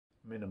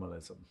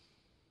minimalism.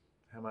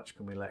 How much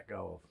can we let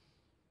go of?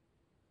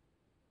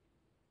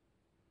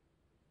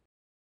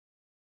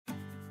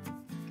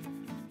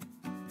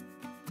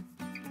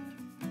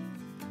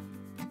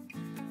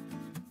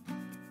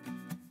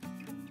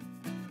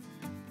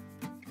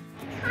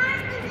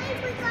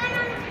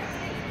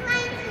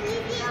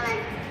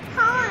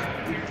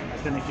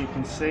 I don't know if you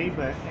can see,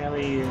 but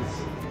Ellie is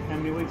how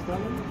many weeks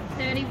pregnant?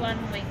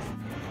 31 weeks.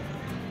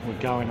 We're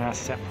going our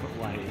separate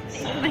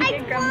ways. I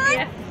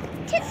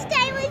want to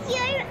stay with you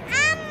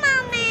and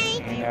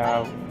Mummy.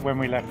 And, when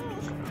we left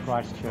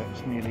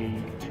Christchurch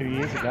nearly 2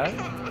 years ago,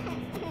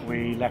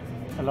 we left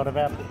a lot of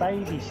our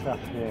baby stuff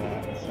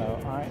there. So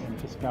I am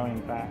just going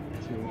back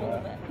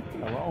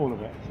to all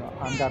of it. So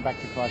I'm going back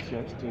to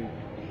Christchurch to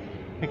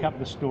pick up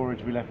the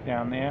storage we left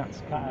down there.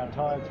 Let's cut our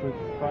ties with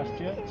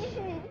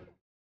Christchurch.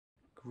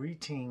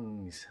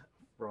 Greetings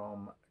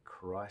from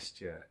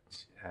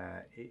Christchurch.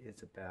 It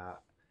is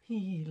about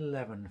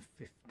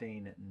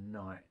 11:15 at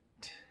night,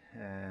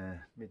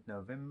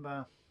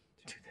 mid-November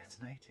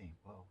 2018.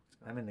 Well,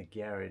 I'm in the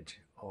garage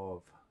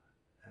of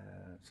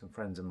some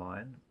friends of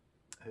mine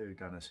who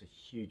done us a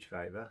huge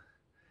favour,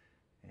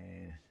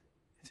 and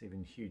it's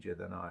even huger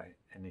than I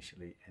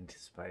initially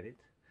anticipated.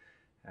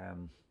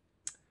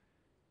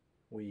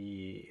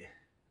 We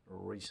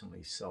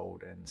recently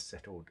sold and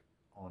settled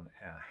on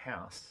our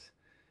house,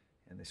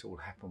 and this all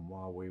happened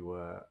while we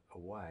were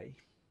away,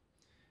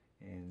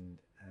 and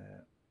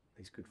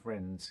these good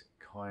friends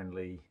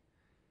kindly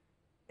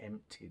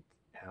emptied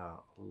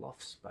our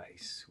loft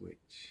space,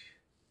 which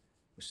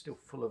was still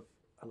full of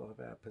a lot of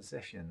our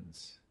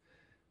possessions,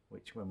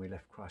 which when we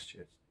left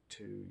Christchurch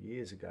 2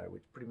 years ago,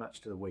 which pretty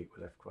much to the week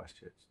we left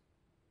Christchurch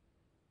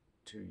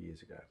 2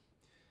 years ago,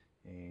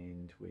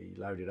 and we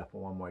loaded up a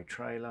one-way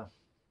trailer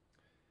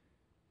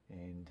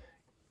and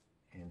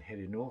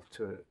headed north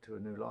to a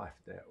new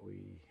life that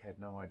we had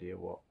no idea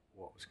what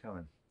was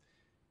coming.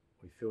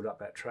 We filled up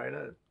that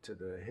trailer to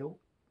the hilt,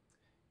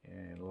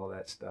 and a lot of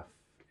that stuff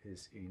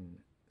is in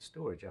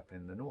storage up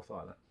in the North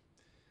Island,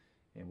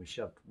 and we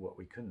shoved what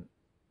we couldn't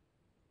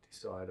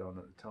decide on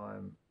at the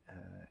time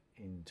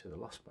into the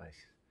loft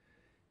space.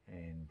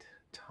 And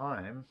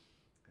time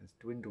has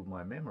dwindled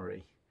my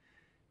memory,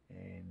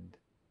 and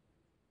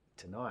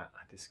tonight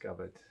I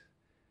discovered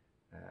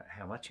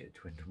how much it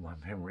dwindled my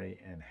memory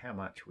and how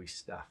much we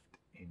stuffed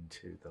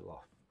into the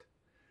loft.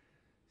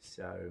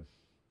 So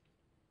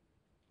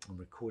I'm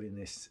recording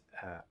this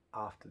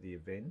after the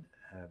event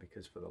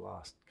because for the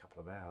last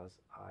couple of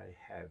hours I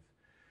have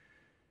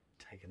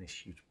taken this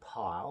huge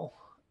pile,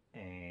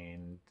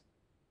 and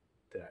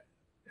that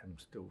I'm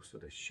still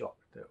sort of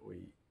shocked that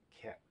we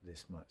kept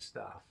this much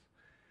stuff.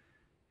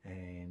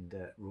 And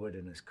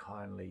Royden has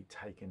kindly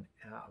taken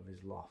out of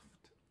his loft,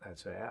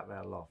 out of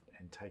our loft,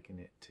 and taken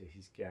it to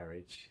his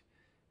garage.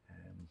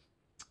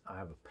 I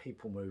have a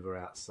people mover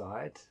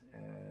outside,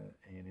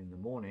 and in the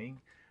morning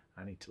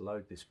I need to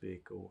load this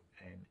vehicle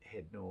and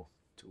head north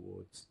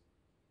towards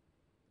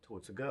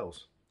the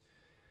girls.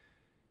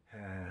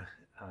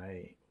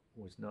 I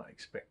was not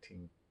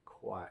expecting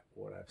quite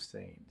what I've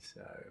seen,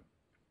 so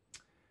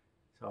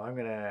I'm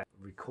going to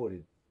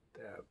record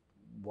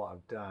what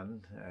I've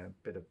done, a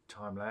bit of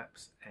time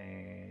lapse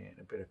and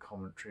a bit of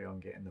commentary on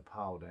getting the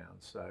pile down.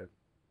 So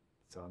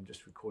I'm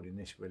just recording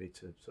this really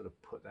to sort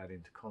of put that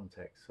into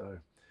context. So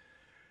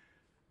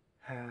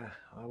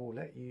I will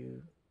let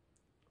you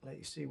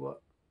see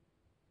what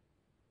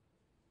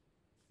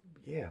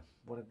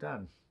I've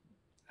done.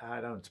 I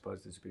don't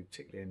suppose this will be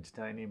particularly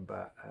entertaining,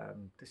 but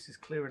this is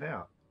clearing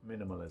out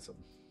minimalism.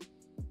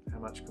 How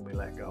much can we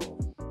let go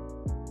of?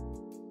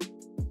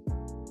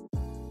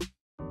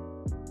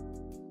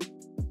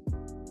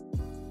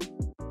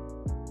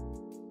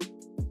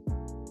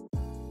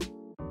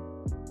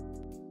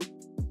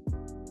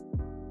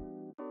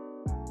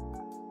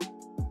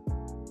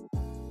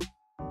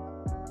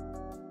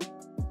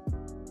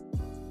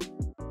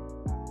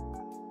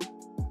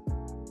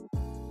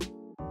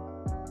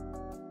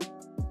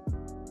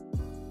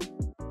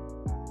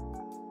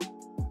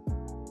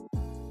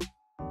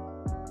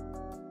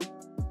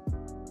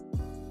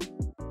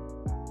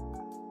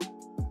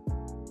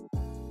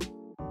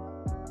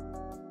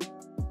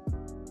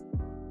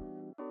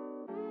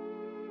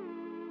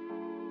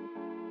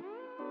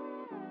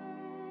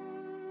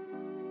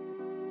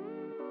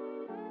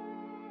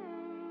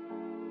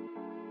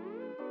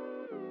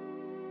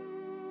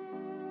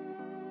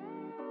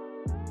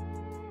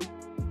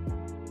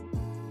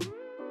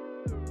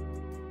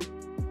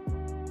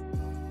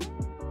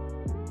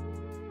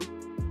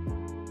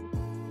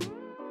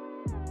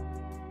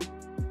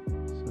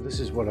 This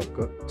is what I've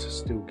got to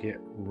still get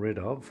rid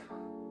of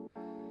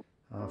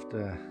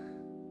after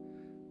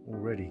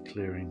already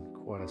clearing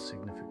quite a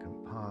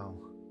significant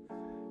pile.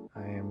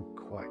 I am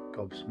quite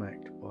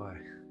gobsmacked by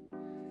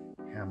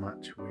how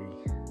much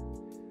we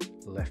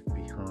left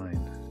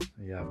behind.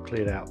 Yeah, I've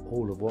cleared out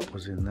all of what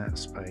was in that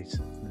space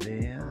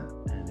there,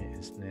 and it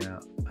is now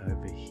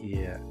over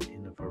here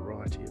in a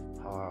variety of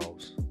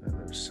piles. And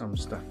there's some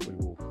stuff we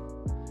will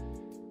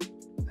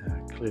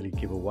clearly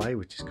give away,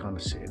 which is kind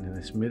of sitting in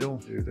this middle.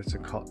 That's a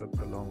cot that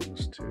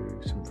belongs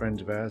to some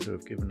friends of ours who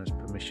have given us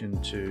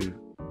permission to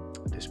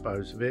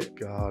dispose of it.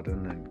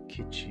 Garden and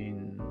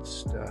kitchen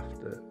stuff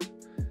that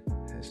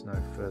has no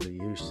further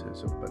use,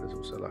 but there's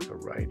also like a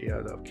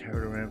radio that I've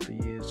carried around for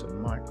years, a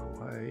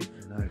microwave,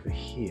 and over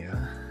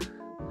here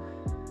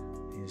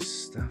is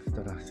stuff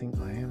that I think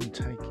I am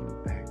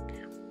taking back.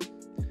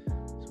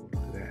 So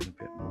we'll look at that in a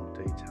bit more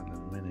detail in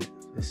a minute.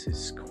 This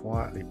is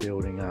quietly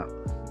building up,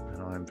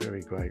 and I'm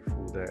very grateful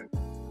that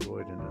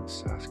Royden and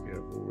Saskia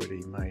have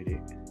already made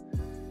it,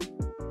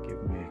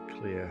 give me a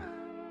clear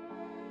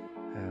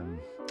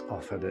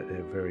offer that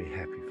they're very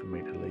happy for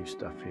me to leave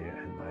stuff here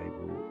and they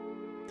will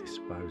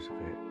dispose of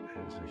it.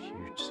 There's a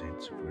huge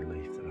sense of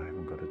relief that I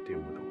haven't got to deal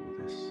with all of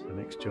this. The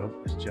next job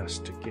is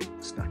just to get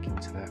stuck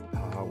into that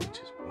pile, which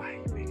is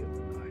way bigger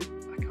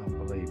than I can't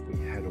believe we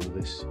had all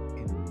this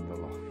in the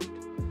loft.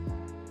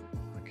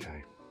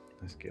 Okay,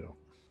 let's get on.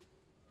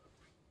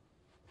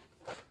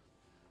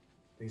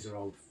 These are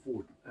old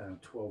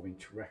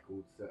 12-inch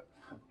records that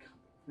I've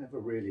never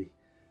really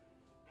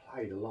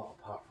played a lot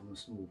apart from a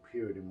small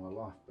period in my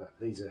life, but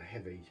these are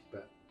heavy,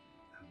 but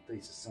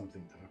these are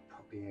something that I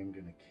probably am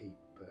going to keep,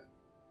 but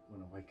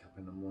when I wake up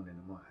in the morning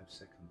I might have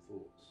second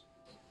thoughts.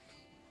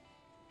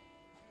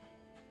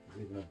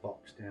 There's even a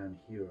box down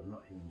here, I'm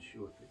not even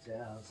sure if it's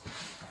ours,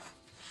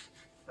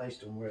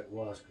 based on where it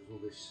was, because all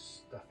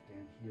this stuff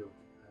down here,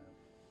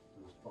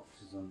 those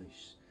boxes on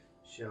these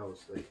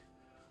shelves, they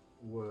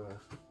were,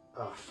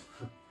 I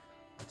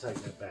take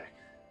that back.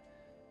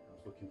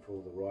 Looking for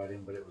all the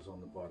writing, but it was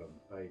on the bottom.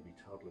 Baby,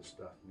 toddler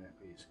stuff,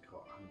 nappies,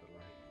 cot, underlay,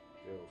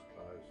 girls'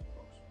 clothes,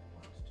 approximately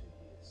 1 to 2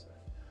 years. So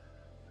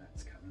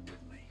that's coming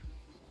with me.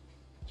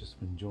 Just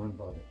been joined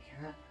by the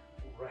cat.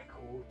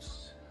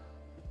 Records.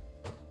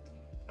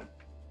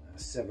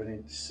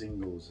 7-inch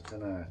singles. I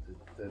don't know.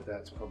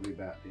 That's probably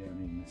about the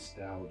only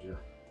nostalgia.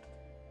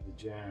 The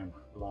Jam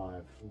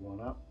live one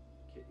up.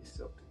 Get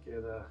yourself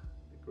together.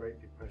 The Great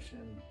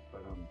Depression,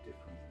 but I'm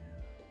different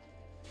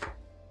now.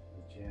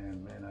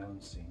 Jam, man, I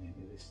haven't seen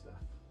any of this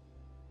stuff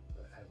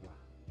forever.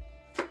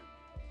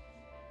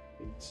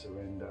 Beat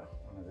Surrender,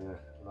 one of their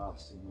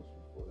last singles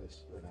before they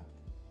split up,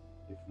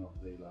 if not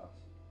the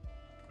last.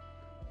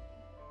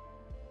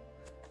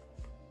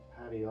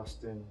 Paddy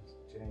Austin,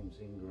 James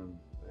Ingram,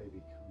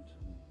 Baby Come to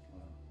Me.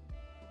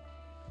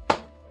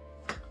 Wow.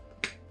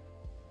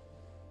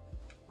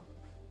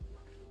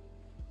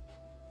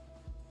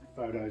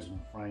 Photos and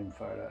frame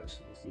photos.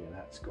 Yeah,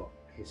 that's got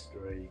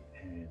history,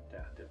 and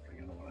definitely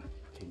going to want to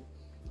keep.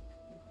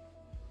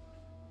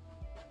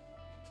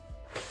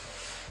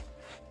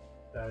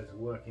 There's a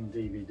working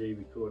DVD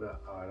recorder.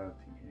 I don't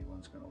think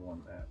anyone's going to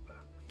want that,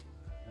 but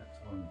that's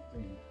one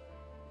thing.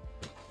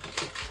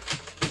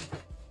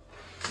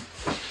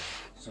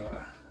 So it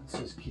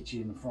says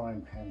kitchen,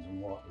 frying pans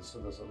and what. So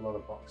there's a lot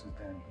of boxes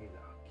down here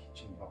that are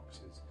kitchen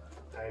boxes.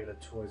 Taylor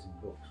Toys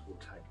and Books, we'll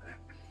take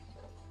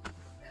that.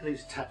 And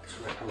these tax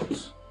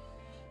records.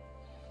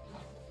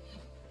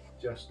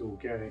 Just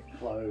organic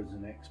clothes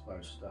and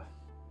expo stuff.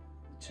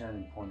 The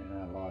turning point in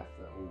our life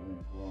that all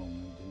went wrong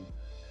and didn't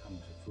come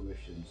to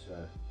fruition, so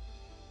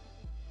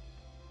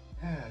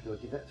do I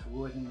give that to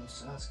Royden and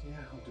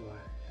Saskia, or do I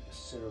have a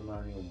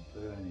ceremonial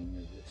burning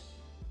of this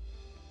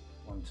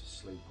one to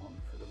sleep on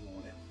for the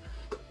morning?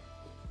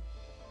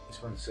 This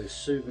one says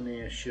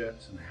souvenir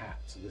shirts and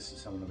hats, so this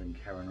is something I've been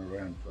carrying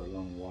around for a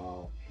long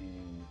while and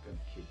I'm going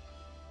to keep.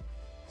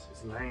 It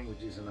says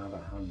languages and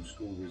other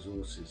homeschool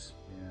resources.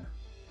 Yeah,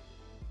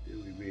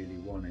 do we really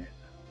want it?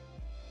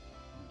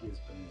 And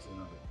Gisborne is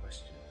another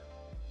question.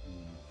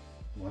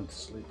 One to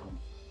sleep on.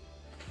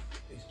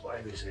 These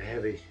babies are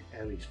heavy,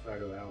 Ellie's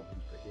photo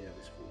albums, but yeah,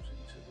 this falls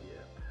into the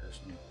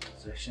personal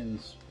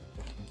possessions.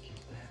 Definitely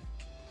keep that.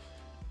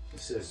 It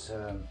says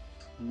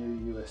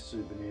new US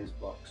souvenirs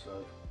box,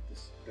 so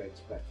this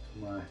dates back to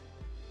my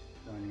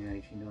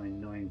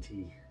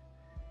 1989-90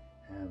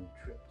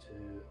 trip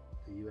to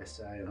the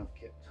USA, and I've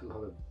kept a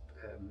lot of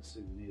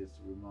souvenirs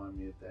to remind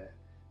me of that.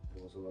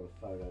 There was a lot of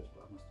photos,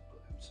 but I must have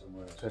put them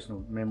somewhere else.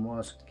 Personal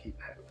memoirs, keep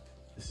that.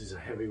 This is a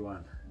heavy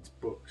one, it's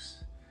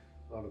books.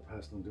 A lot of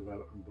personal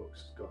development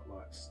books. It's got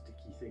like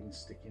sticky things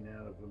sticking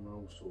out of them and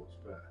all sorts,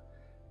 but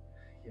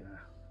you know,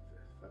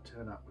 if I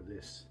turn up with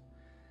this,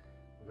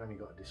 I've only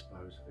got to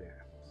dispose of it,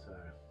 so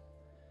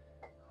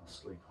I'll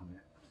sleep on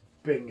it.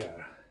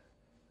 Bingo!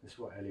 This is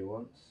what Ellie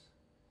wants.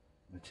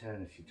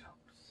 Maternity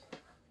tops.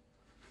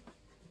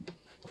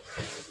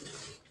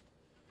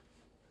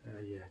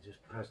 Yeah,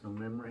 just personal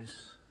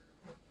memories.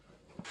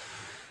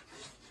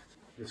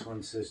 This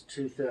one says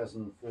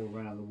 2004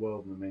 round the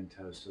world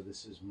mementos, so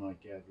this is my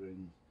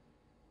gathering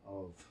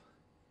of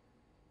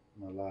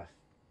my life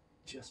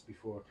just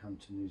before I come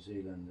to New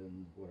Zealand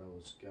and what I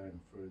was going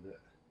through that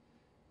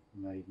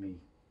made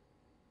me,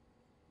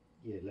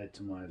 led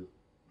to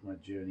my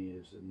journey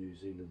as a New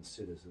Zealand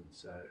citizen.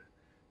 So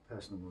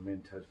personal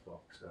mementos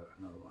box, so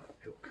another one,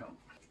 it'll come.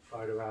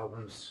 Photo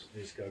albums,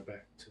 these go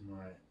back to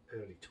my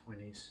early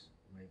 20s,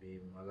 maybe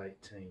even my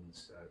late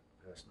teens, so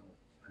personal,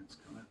 that's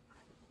coming.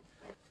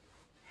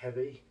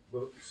 Heavy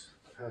books,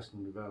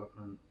 personal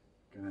development.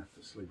 Gonna have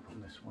to sleep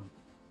on this one.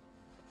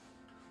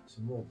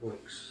 Some more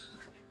books.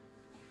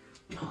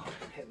 Oh,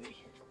 heavy.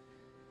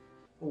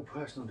 All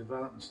personal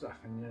development stuff,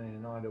 and in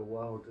an ideal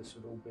world this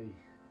would all be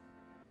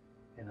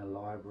in a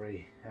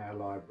library, our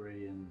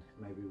library, and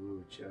maybe we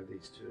would show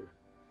these to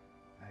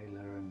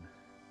Ayla, and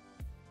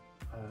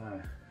I don't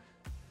know.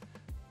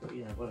 But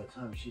you know, by the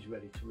time she's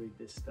ready to read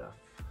this stuff,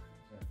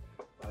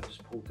 I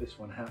just pulled this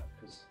one out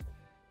because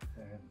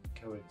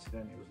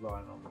coincidentally it was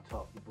lying on the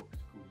top. The book is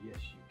called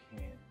Yes You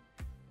Can,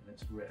 and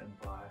it's written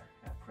by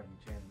our friend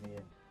Jan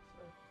Meehan,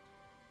 so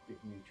big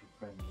mutual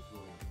friend as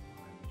well.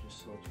 And I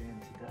just saw Jan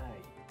today.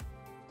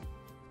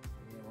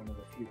 Yeah, one of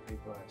the few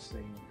people I've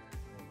seen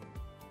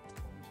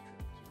on this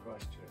trip to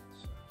Christchurch.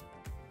 So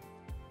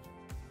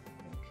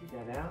I'll keep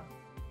that out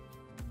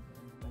and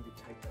maybe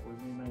take that with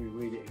me, maybe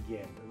read it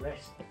again. The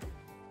rest,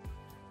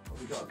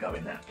 we got to go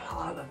in that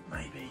pile,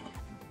 maybe.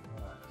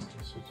 Right,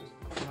 this was just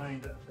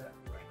made of that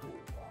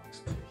record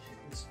box.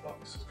 This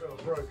box has got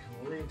a broken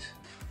lid.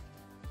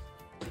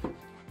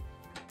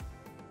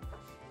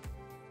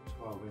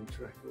 12-inch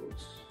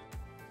records.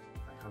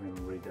 I can't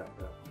even read that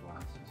without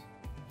glasses.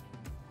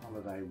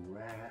 Holiday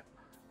wrap.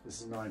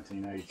 This is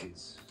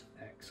 1980s.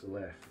 Axel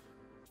F.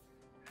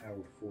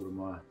 Harold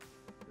Fordemeyer.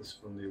 This is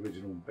from the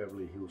original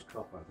Beverly Hills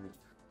Cop, I think.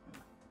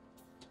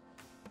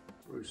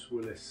 Bruce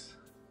Willis.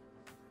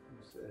 He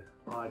was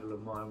an idol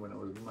of mine when I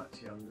was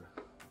much younger.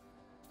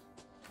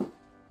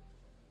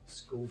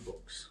 School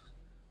books.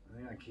 I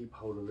think I keep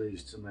hold of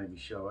these to maybe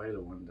show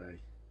Ayla one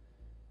day,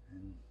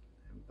 and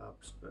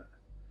Bubs, but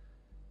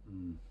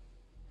it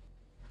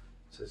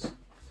says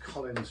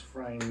Collins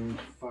framed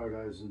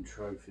photos and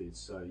trophies,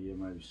 so yeah,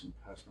 maybe some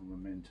personal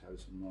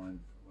mementos of mine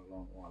from a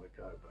long while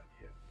ago, but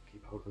yeah,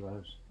 keep hold of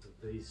those.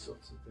 These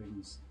sorts of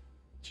things,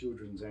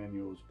 children's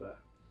annuals, but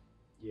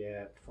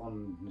yeah,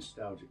 fond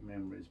nostalgic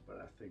memories, but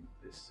I think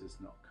this is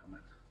not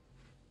coming.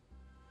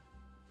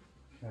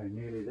 Okay,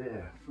 nearly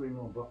there. 3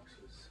 more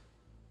boxes.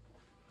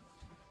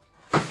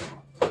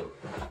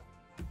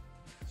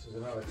 This is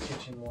another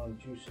kitchen one,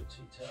 juicer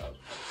tea towels.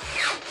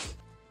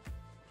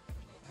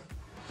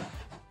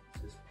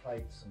 This is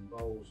plates and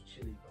bowls,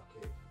 chili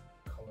bucket,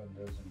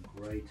 colanders and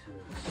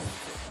graters.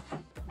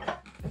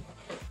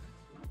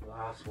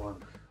 Last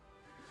one.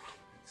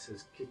 It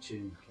says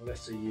kitchen,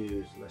 lesser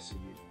used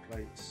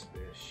plates,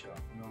 spare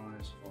sharp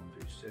knives,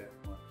 fondue set,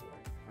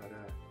 microwave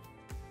platter,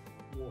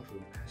 water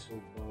and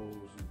pestle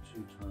bowls, and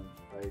 2 times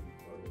baby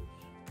bowls,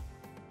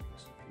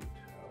 plus a few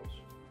towels.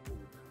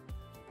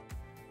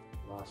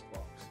 Ooh. Last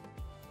box.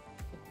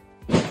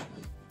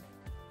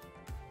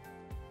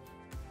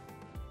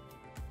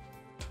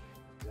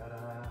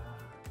 Ta-da!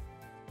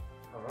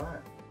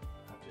 Alright,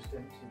 I've just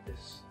emptied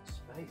this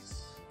space.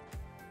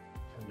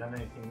 Haven't done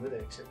anything with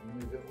it except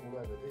move it all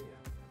over there.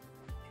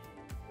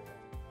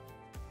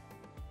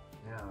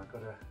 Now I've got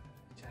to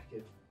attack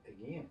it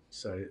again.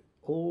 So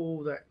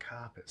all that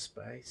carpet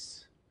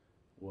space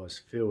was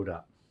filled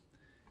up,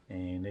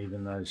 and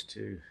even those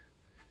 2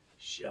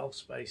 shelf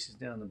spaces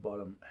down the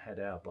bottom had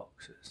our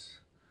boxes,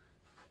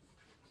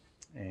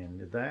 and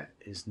that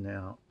is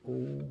now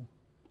all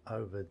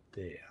over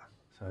there.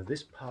 So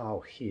this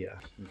pile here,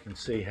 you can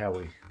see how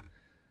we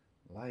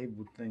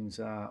labelled things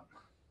up,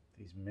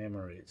 these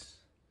memories.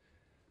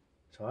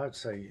 So I'd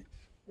say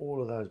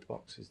all of those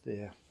boxes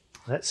there.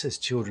 That says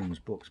children's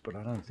books, but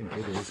I don't think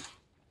it is.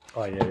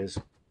 Oh yeah, it is.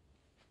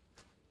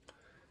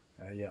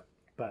 Yeah,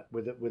 but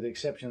with the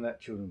exception of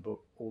that children's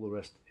book, all the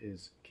rest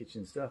is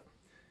kitchen stuff.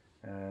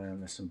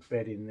 There's some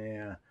bed in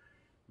there,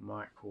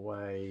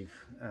 microwave.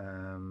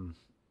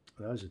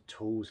 Those are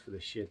tools for the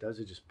shed. Those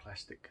are just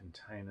plastic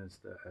containers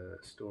that are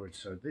storage.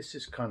 So this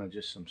is kind of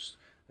just some,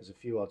 there's a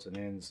few odds and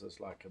ends. There's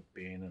like a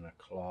bin and a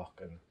clock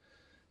and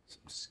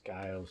some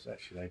scales.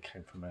 Actually, they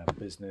came from our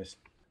business.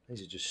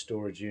 These are just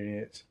storage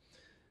units.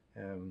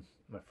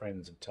 My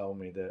friends have told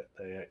me that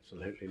they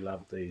absolutely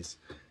love these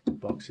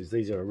boxes.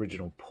 These are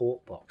original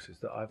port boxes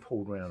that I've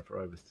hauled around for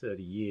over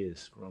 30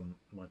 years from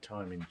my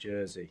time in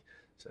Jersey.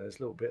 So there's a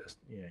little bit of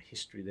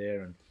history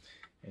there,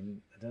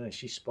 and I don't know,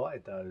 she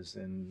spotted those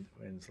and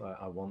it's like,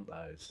 I want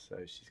those, so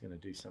she's going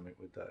to do something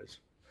with those.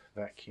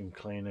 Vacuum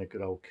cleaner,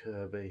 good old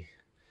Kirby.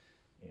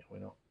 Yeah, we're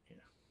not,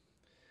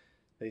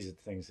 these are the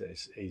things that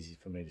it's easy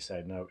for me to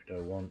say no, we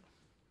don't want.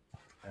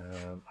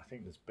 I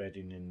think there's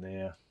bedding in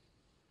there.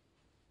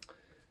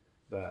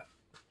 But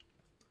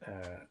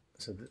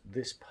so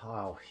this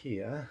pile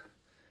here,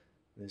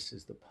 this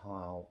is the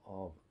pile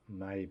of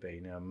maybe.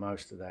 Now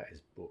most of that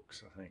is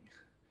books, I think.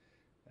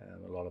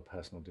 A lot of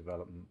personal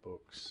development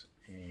books,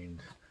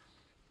 and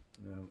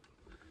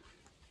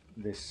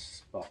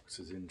this box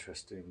is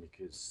interesting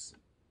because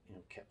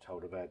kept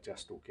hold of our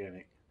Just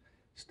Organic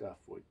stuff.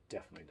 We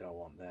definitely don't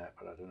want that,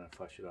 but I don't know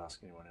if I should ask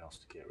anyone else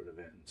to get rid of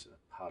it. And so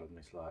part of me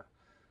is like,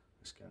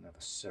 let's go and have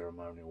a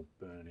ceremonial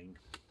burning.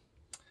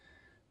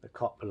 The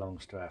cot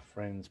belongs to our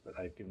friends, but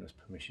they've given us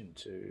permission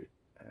to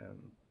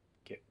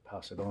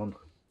pass it on.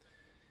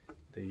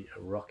 The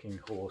rocking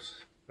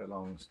horse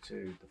belongs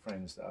to the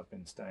friends that I've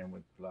been staying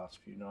with the last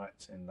few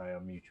nights, and they are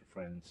mutual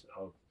friends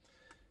of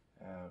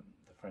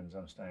the friends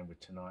I'm staying with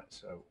tonight,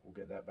 so we'll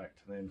get that back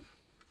to them.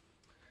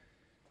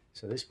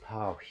 So this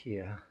pile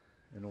here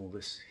and all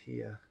this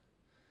here,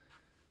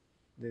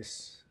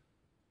 this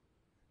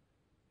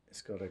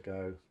it's got to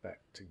go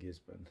back to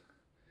Gisborne,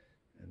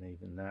 and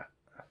even that,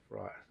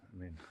 right, I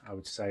mean, I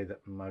would say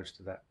that most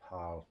of that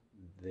pile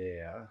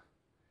there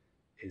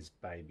is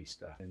baby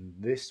stuff, and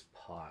this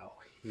pile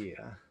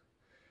here,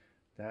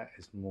 that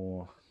is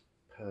more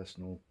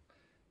personal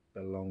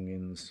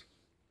belongings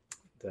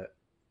that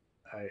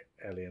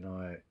Ellie and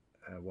I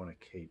want to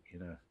keep, you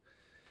know,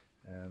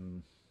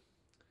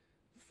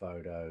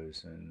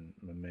 photos and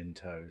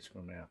mementos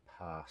from our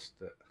past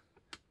that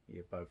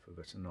both of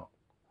us are not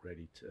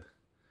ready to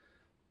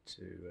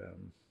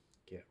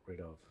get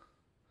rid of.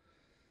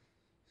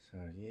 So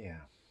yeah,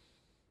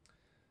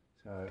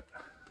 so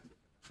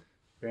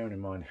bearing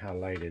in mind how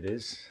late it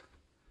is,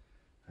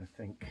 I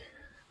think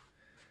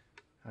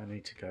I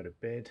need to go to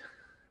bed,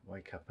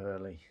 wake up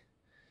early,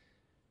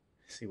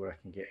 see what I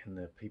can get in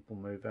the people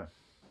mover,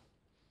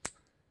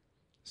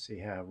 see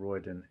how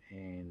Royden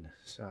and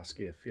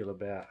Saskia feel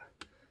about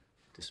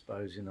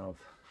disposing of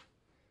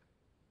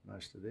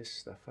most of this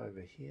stuff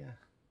over here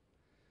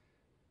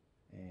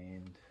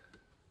and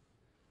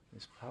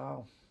this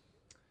pile,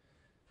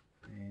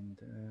 and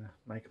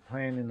make a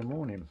plan in the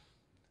morning.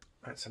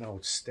 That's an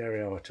old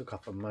stereo I took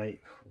off a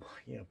mate,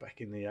 you know, back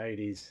in the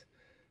 80s,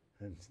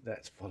 and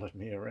that's followed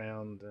me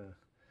around.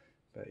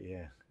 But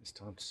yeah, it's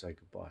time to say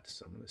goodbye to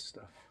some of this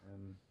stuff.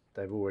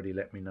 They've already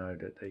let me know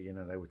that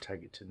they would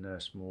take it to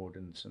Nurse Maud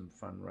and some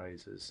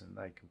fundraisers, and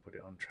they can put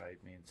it on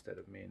Trade Me instead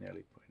of me and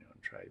Ellie putting it on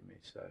Trade Me.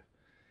 So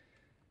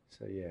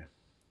yeah,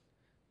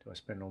 do I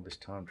spend all this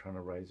time trying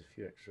to raise a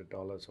few extra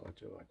dollars, or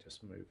do I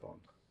just move on?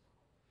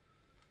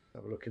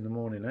 Have a look in the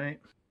morning, eh?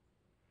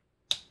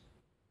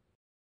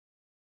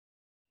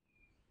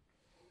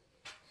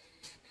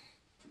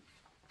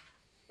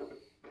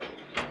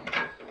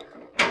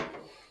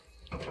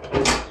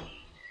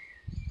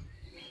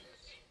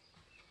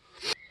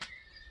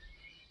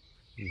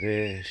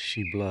 There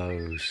she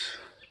blows.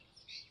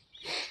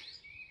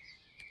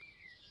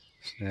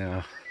 It's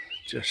now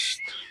just,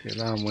 the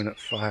alarm went at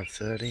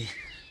 5:30.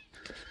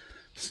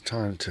 It's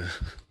time to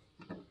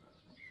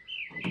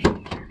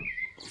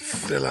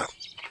fill up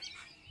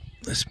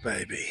this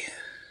baby.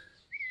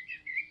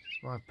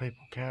 It's my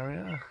people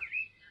carrier,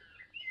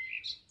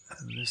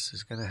 and this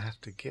is going to have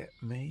to get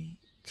me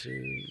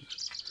to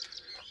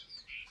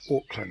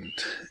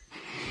Auckland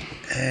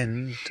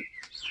and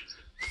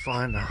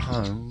find a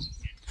home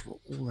for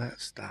all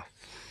that stuff.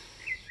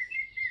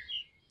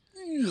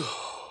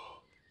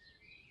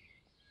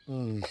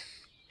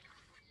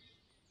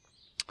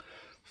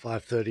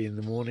 5:30 in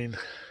the morning.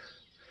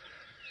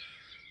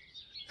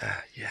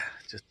 Yeah,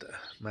 just a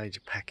major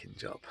packing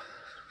job.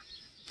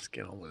 Let's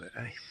get on with it,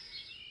 eh?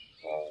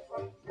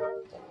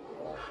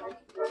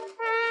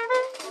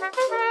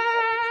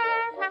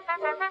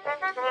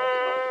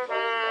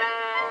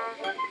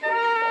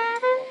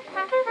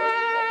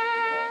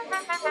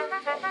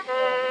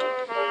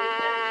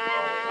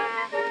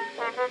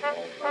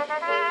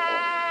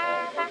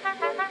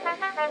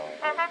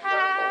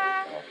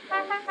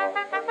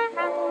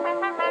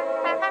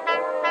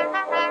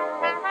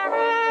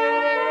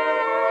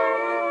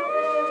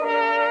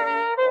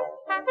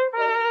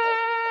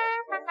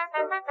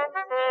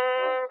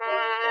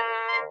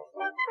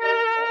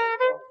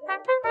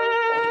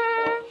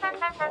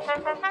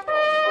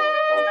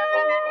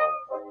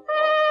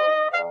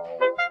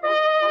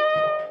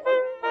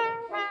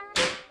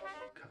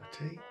 Cup of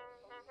tea.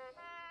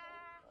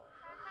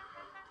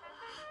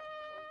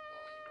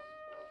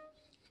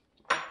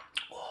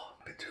 Oh,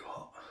 a bit too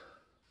hot.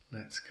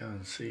 Let's go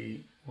and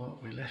see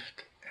what we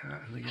left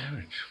out in the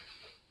garage.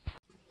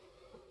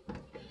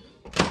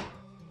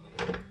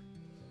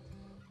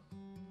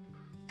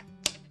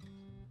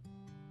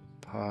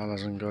 Pile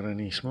hasn't got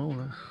any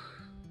smaller.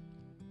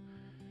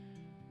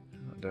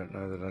 I don't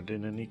know that I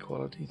did any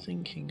quality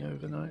thinking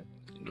overnight.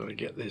 Got to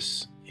get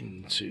this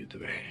into the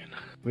van.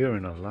 We're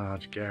in a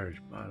large garage,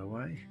 by the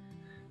way,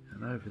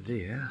 and over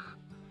there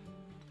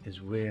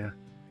is where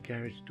the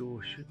garage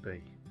door should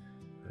be.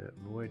 But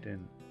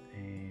Royden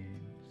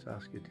and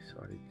Saskia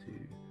decided to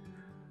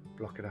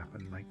block it up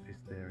and make this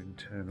their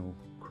internal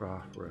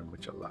craft room,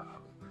 which I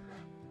love.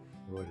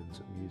 Royden's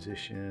a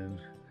musician.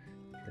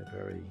 They're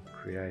very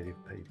creative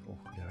people.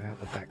 Go out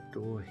the back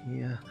door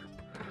here,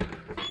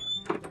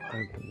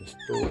 open this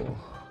door,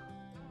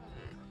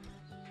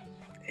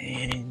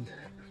 and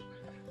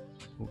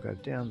we'll go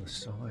down the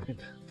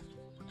side.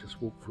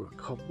 Just walk through a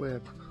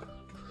cobweb,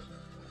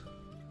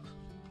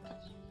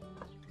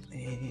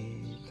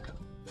 and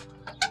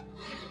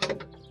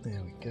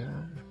there we go.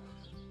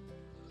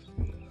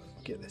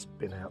 Get this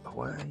bin out the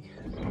way.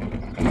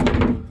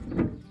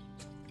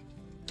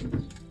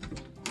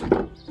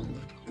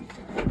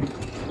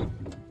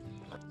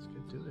 Let's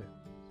get to it.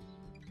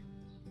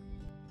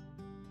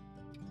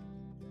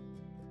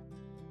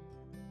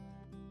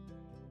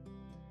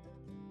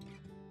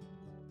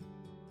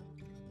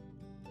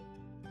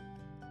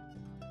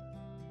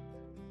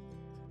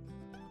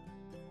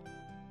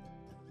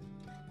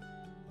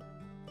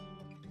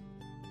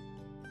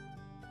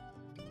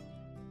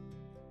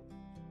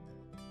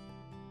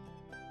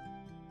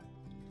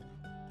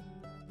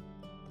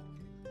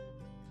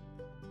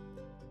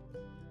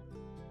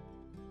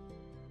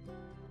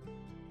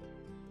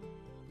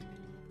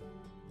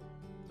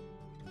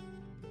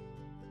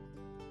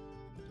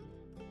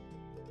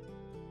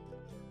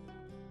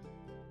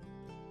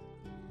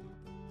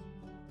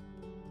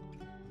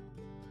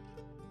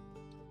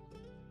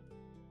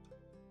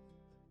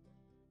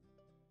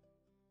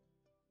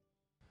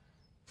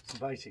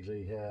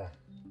 Basically,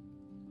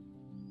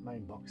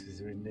 main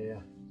boxes are in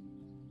there.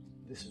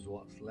 This is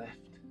what's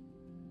left.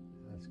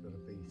 That's got to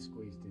be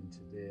squeezed into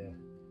there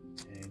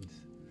and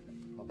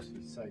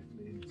obviously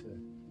safely into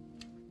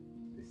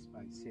this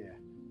space here.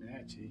 Now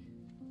actually,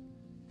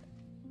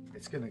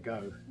 it's going to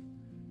go,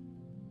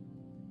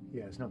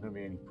 yeah, it's not going to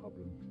be any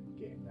problem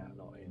getting that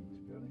lot in, to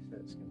be honest.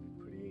 That's going to be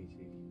pretty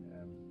easy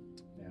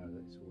now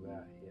that it's all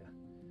out here.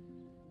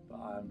 But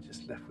I'm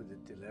just left with the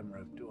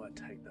dilemma of, do I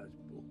take those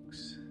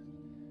books?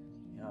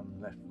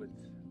 I'm left with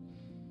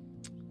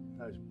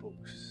those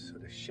books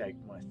sort of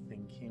shaped my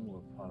thinking,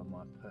 were part of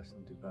my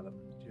personal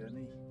development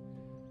journey.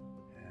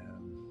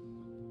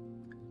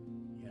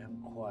 Yeah, I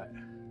haven't quite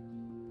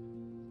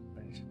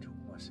managed to talk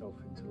myself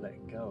into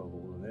letting go of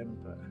all of them,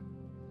 but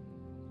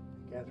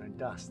they're gathering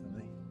dust and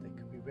they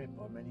could be read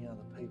by many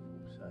other people,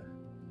 so I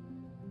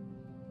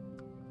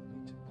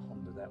need to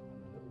ponder that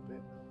one a little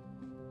bit.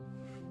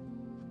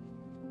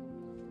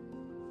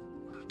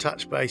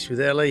 Touch base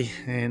with Ellie,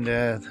 and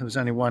there was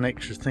only one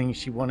extra thing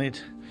she wanted,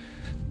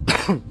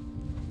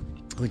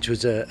 which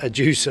was a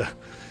juicer,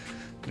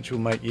 which we'll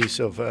make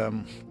use of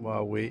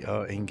while we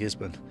are in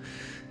Gisborne.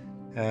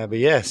 But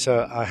yeah,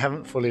 so I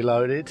haven't fully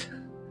loaded.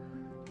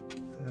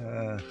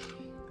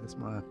 There's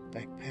my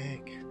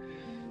backpack.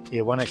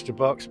 Yeah, one extra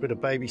box, bit of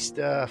baby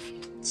stuff.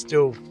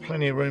 Still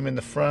plenty of room in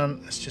the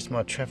front. It's just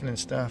my travelling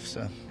stuff,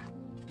 so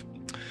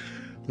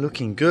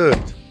looking good.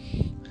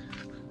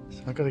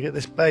 I've got to get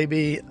this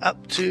baby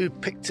up to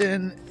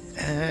Picton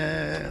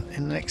in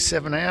the next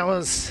 7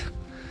 hours.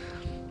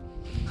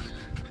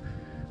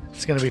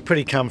 It's going to be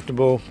pretty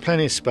comfortable,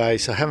 plenty of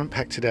space. I haven't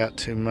packed it out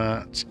too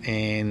much,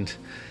 and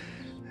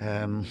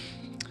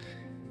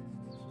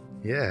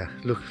yeah,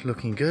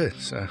 looking good.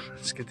 So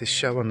let's get this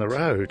show on the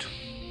road.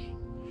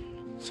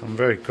 So I'm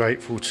very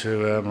grateful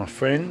to my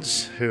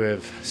friends who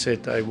have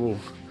said they will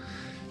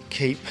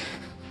keep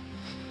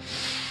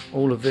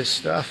all of this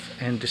stuff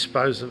and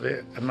dispose of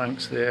it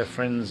amongst their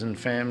friends and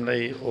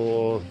family,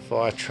 or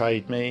via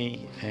Trade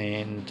Me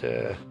and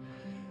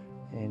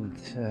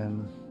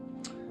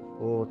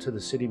or to the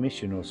City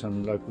Mission or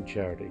some local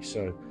charity.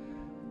 So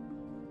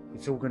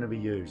it's all going to be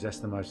used. That's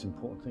the most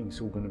important thing. It's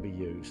all going to be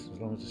used.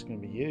 As long as it's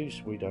going to be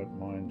used, we don't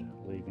mind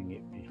leaving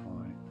it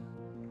behind.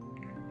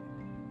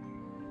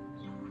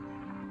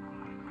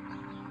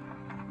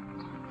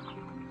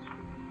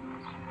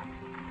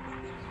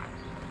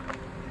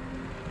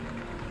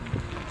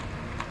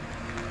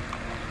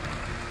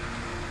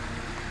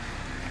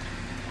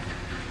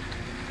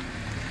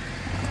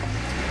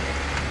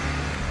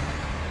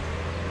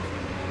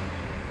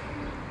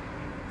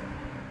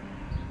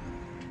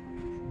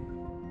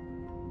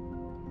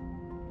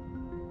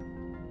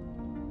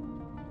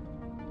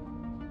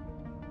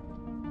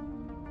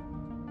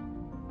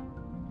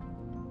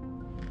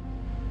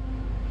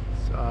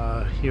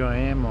 Here I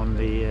am on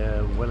the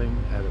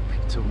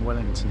Picton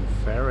Wellington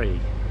ferry.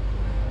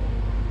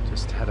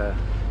 Just had a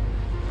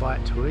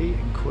bite to eat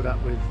and caught up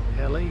with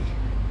Ellie,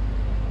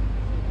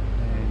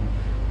 and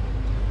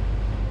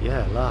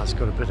yeah, Lars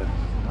got a bit of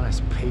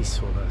nice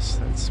peacefulness.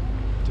 That's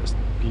just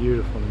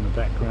beautiful in the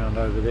background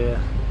over there.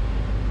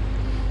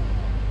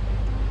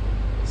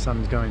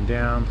 Sun's going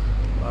down,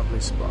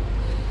 lovely spot.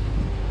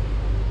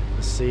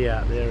 The sea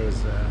out there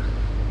is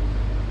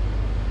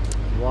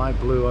wide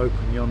blue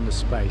open yonder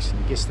space,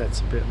 and I guess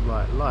that's a bit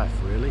like life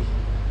really.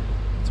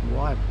 It's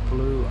wide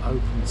blue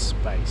open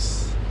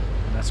space,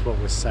 and that's what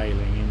we're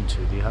sailing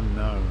into, the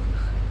unknown.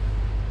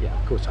 Yeah,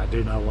 of course I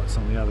do know what's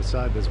on the other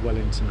side. There's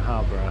Wellington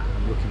Harbour.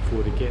 I'm looking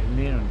forward to getting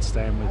there and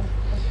staying with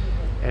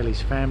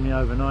Ellie's family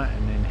overnight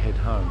and then head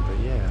home. But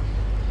yeah,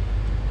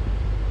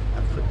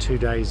 I've put 2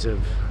 days of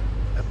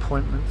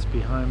appointments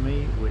behind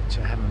me, which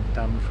I haven't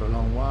done for a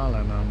long while,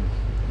 and I'm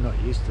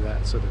not used to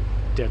that sort of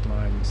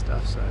deadline and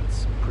stuff, so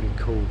it's pretty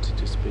cool to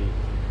just be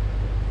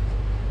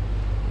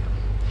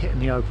hitting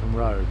the open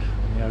road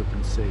and the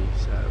open sea.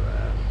 So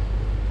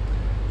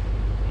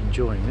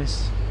enjoying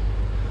this.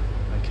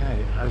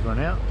 Okay, over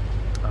and out.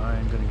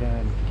 I'm going to go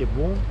and get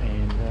warm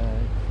and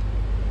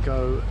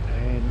go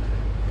and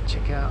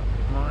check out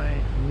my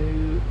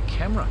new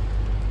camera.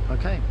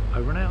 Okay,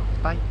 over and out.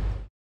 Bye.